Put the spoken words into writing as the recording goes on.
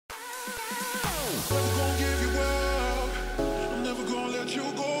Never gonna give you up. I'm never gonna let you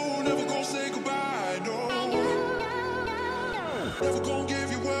go. Never gonna say goodbye. No. Never gonna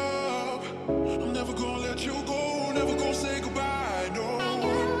give you up. I'm never gonna let you go. Never gonna say goodbye. No.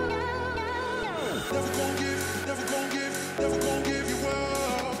 Never gonna give. Never gonna give. Never gonna give you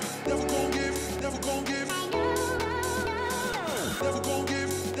up. Never gonna give. Never gonna give. Never gonna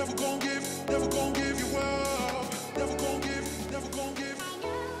give. Never gonna give. Never gonna give you up. Never gonna give. Never gonna give.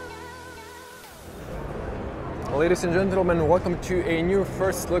 Ladies and gentlemen, welcome to a new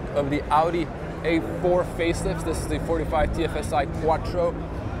first look of the Audi A4 facelift. This is the 45 TFSI Quattro.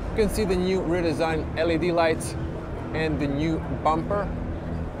 You can see the new redesigned LED lights and the new bumper.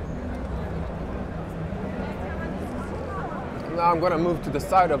 Now I'm going to move to the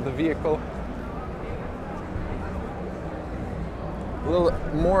side of the vehicle. A little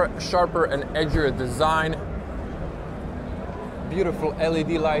more sharper and edgier design. Beautiful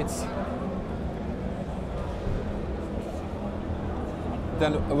LED lights.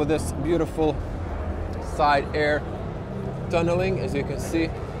 Then with this beautiful side air tunneling, as you can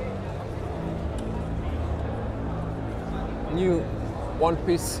see. New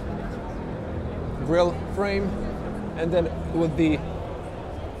one-piece grille frame, and then with the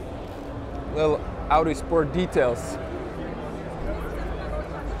little Audi Sport details.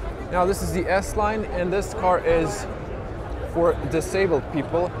 Now this is the S line, and this car is for disabled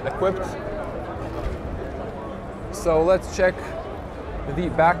people equipped. So let's check the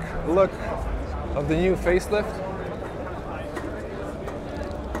back look of the new facelift.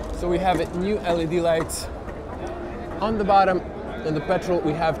 So we have new LED lights on the bottom. In the Petrol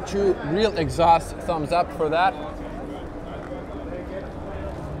we have two real exhaust, thumbs up for that.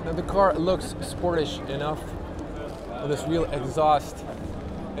 Now the car looks sportish enough with this real exhaust.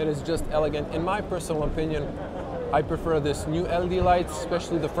 It is just elegant. In my personal opinion, I prefer this new LED lights,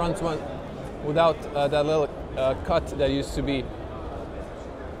 especially the front one without that little cut that used to be.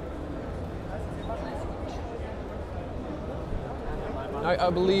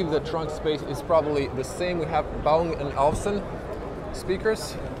 I believe the trunk space is probably the same. We have Bang & Olufsen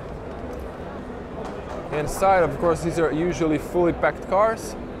speakers. Inside, of course, these are usually fully packed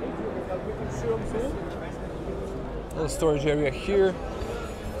cars. Little storage area here.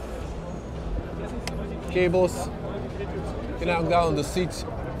 Cables. You can now down the seats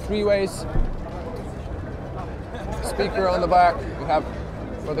 3 ways. Speaker on the back. We have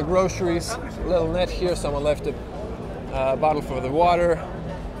for the groceries. A little net here. Someone left a bottle for the water,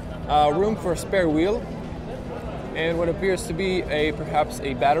 room for a spare wheel, and what appears to be perhaps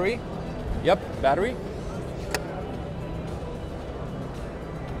a battery. Yep, battery.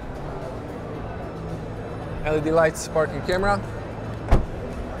 LED lights, parking camera.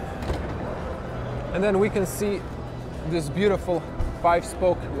 And then we can see this beautiful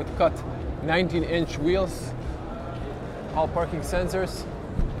 5-spoke with cut 19-inch wheels, all parking sensors.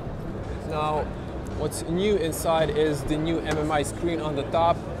 Now, what's new inside is the new MMI screen on the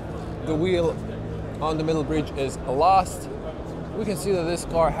top. The wheel on the middle bridge is lost. We can see that this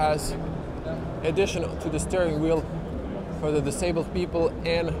car has addition to the steering wheel for the disabled people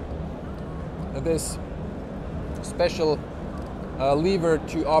and this special lever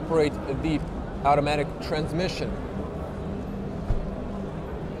to operate the automatic transmission.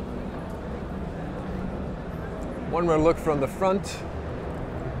 One more look from the front.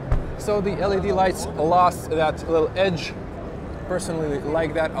 So the LED lights lost that little edge. Personally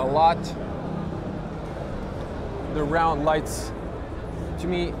like that a lot. The round lights, to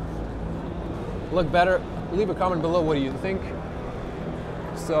me, look better. Leave a comment below, what do you think?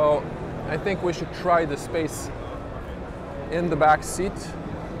 So I think we should try the space in the back seat,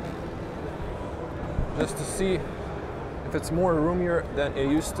 just to see if it's more roomier than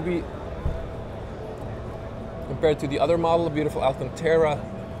it used to be compared to the other model. Beautiful Alcantara.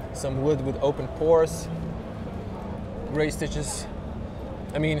 Some wood with open pores, gray stitches.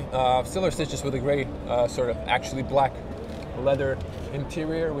 I mean, silver stitches with a gray, sort of actually black leather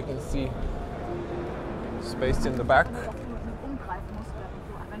interior. We can see space in the back.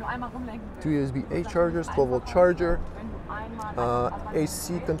 2 USB-A chargers, 12-volt charger,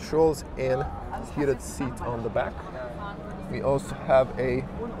 AC controls, and heated seat on the back. We also have a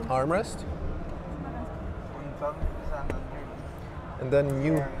armrest. And then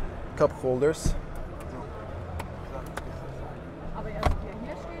new cup holders.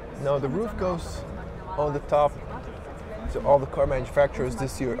 Now the roof goes on the top. So all the car manufacturers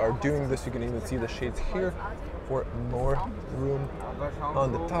this year are doing this. You can even see the shades here for more room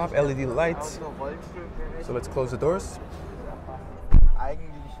on the top. LED lights. So let's close the doors.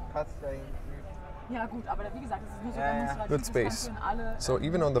 Ja gut, aber wie gesagt, das ist nur so demonstrativ. Good space. So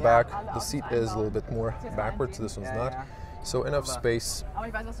even on the back, the seat is a little bit more backwards. This one's not. So enough space. Aber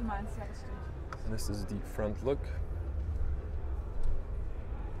ich weiß, was du meinst. Ja, das stimmt. This is the front look.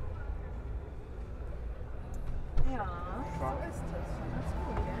 Ja, so ist es. Schon ganz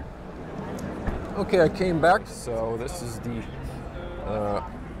gut, gell? Okay, I came back. So this is the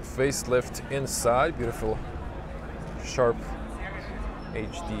facelift inside. Beautiful, sharp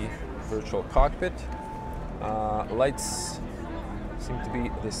HD virtual cockpit. Lights seem to be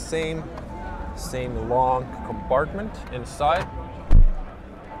the same long compartment inside.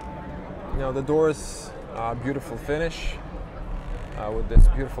 Now the doors, beautiful finish with this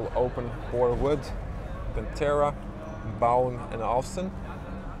beautiful open bore wood, Pantera, Bang & Olufsen.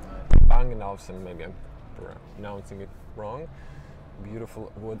 Bang & Olufsen, maybe I'm pronouncing it wrong.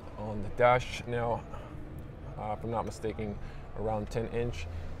 Beautiful wood on the dash. Now, if I'm not mistaken, around 10-inch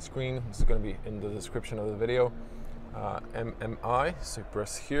screen. This is going to be in the description of the video. MMI, so you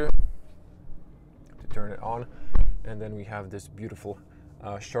press here to turn it on, and then we have this beautiful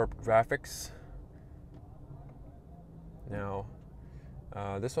sharp graphics. Now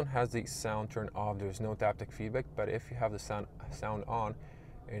this one has the sound turned off. There's no taptic feedback, but if you have the sound on,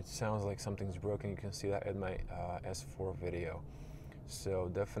 it sounds like something's broken. You can see that in my S4 video. So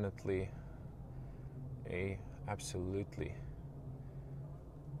definitely absolutely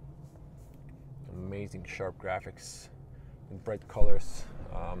amazing sharp graphics and bright colors.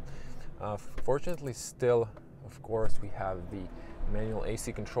 Fortunately, still, of course, we have the manual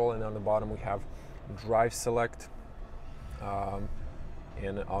AC control, and on the bottom we have drive select,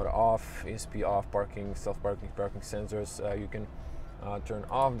 and auto off, ESP off, parking, self-parking, parking sensors. You can turn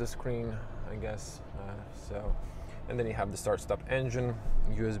off the screen, I guess. And then you have the start-stop engine,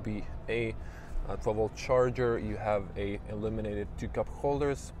 USB-A, 12-volt charger. You have a illuminated 2 cup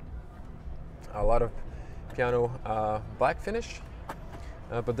holders. A lot of piano black finish,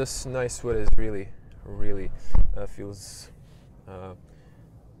 but this nice wood is really feels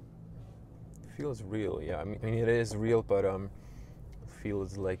real. Yeah, I mean it is real, but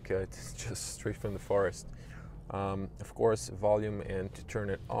feels like it's just straight from the forest. Of course, volume, and to turn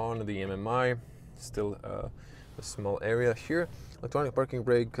it on, the MMI, still a small area here. Electronic parking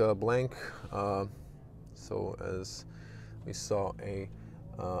brake, blank. So as we saw, a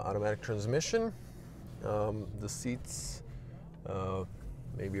automatic transmission. The seats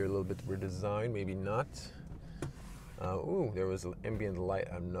maybe are a little bit redesigned, maybe not. Ooh, there was an ambient light.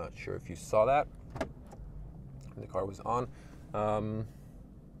 I'm not sure if you saw that. The car was on.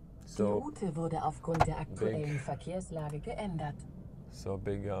 Die Route wurde aufgrund der aktuellen Verkehrslage geändert. So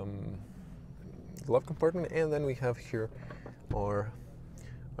big glove compartment, and then we have here our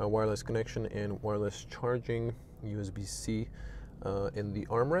wireless connection and wireless charging, USB-C in the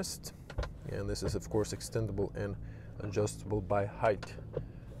armrest, and this is of course extendable and adjustable by height.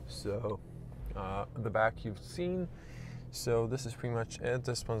 So the back you've seen. So this is pretty much it.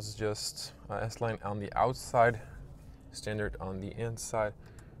 This one's just S-line on the outside, standard on the inside.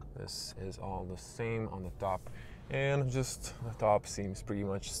 This is all the same on the top, and just the top seems pretty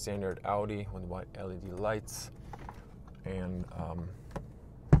much standard Audi with white LED lights, and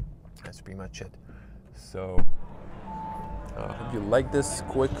that's pretty much it. So hope you like this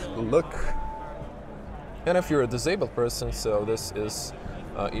quick look. And if you're a disabled person, so this is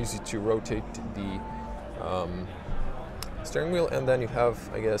easy to rotate the steering wheel, and then you have,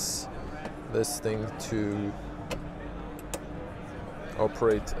 I guess, this thing to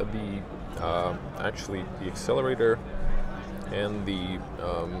operate the actually the accelerator and the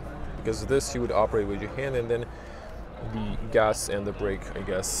because this you would operate with your hand, and then the gas and the brake, I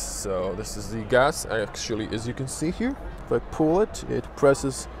guess. So this is the gas. Actually, as you can see here, if I pull it, it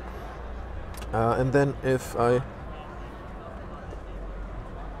presses, and then if I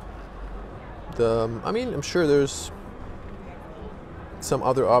I mean, I'm sure there's some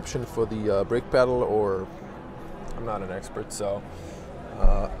other option for the brake pedal, or I'm not an expert, so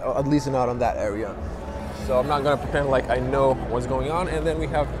at least not on that area. So I'm not gonna pretend like I know what's going on. And then we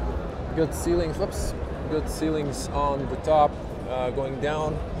have good ceilings, good ceilings on the top, going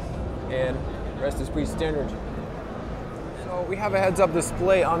down, and the rest is pretty standard. So we have a heads-up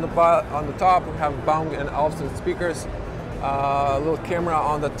display on the top. We have Bang & Olufsen speakers, a little camera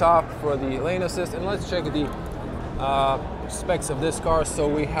on the top for the lane assist, and let's check the specs of this car. So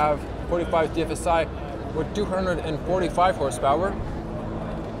we have 45 TFSI with 245 horsepower.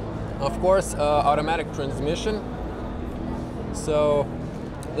 Of course, automatic transmission. So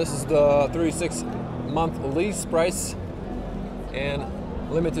this is the 36-month lease price and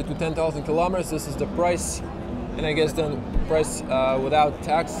limited to 10,000 kilometers. This is the price. and I guess then price without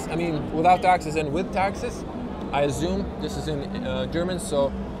tax. I mean, without taxes and with taxes. I assume this is in German,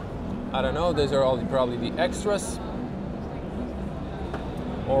 so I don't know. These are all probably the extras,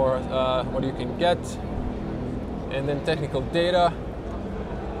 or what you can get, and then technical data.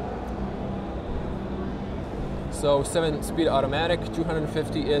 So 7-speed automatic,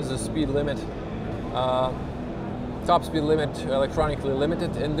 250 is the speed limit, top speed limit, electronically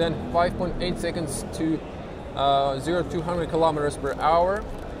limited, and then 5.8 seconds to 0 to 100 kilometers per hour.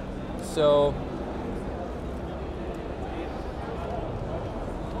 So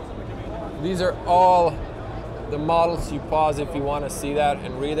these are all the models. You pause if you want to see that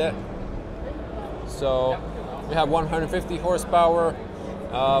and read it. So we have 150 horsepower,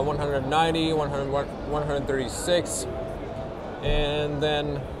 190, 136, and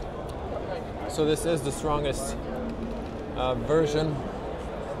then, so this is the strongest version,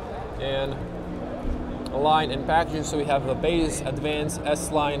 and line and packaging. So we have the base, advanced,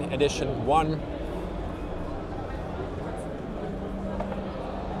 S-Line edition 1.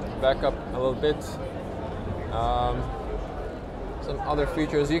 Back up a little bit. Some other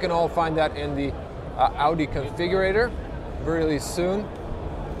features. You can all find that in the Audi configurator really soon.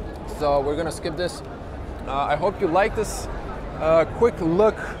 So we're gonna skip this. I hope you like this quick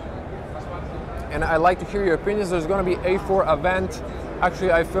look, and I'd like to hear your opinions. There's gonna be A4 event.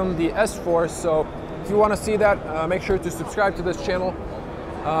 Actually, I filmed the S4, so if you wanna see that, make sure to subscribe to this channel.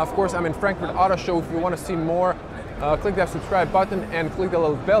 Of course, I'm in Frankfurt Auto Show. If you wanna see more, click that subscribe button and click the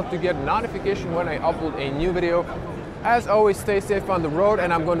little bell to get notification when I upload a new video. As always, stay safe on the road,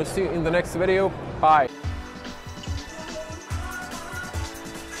 and I'm going to see you in the next video. Bye.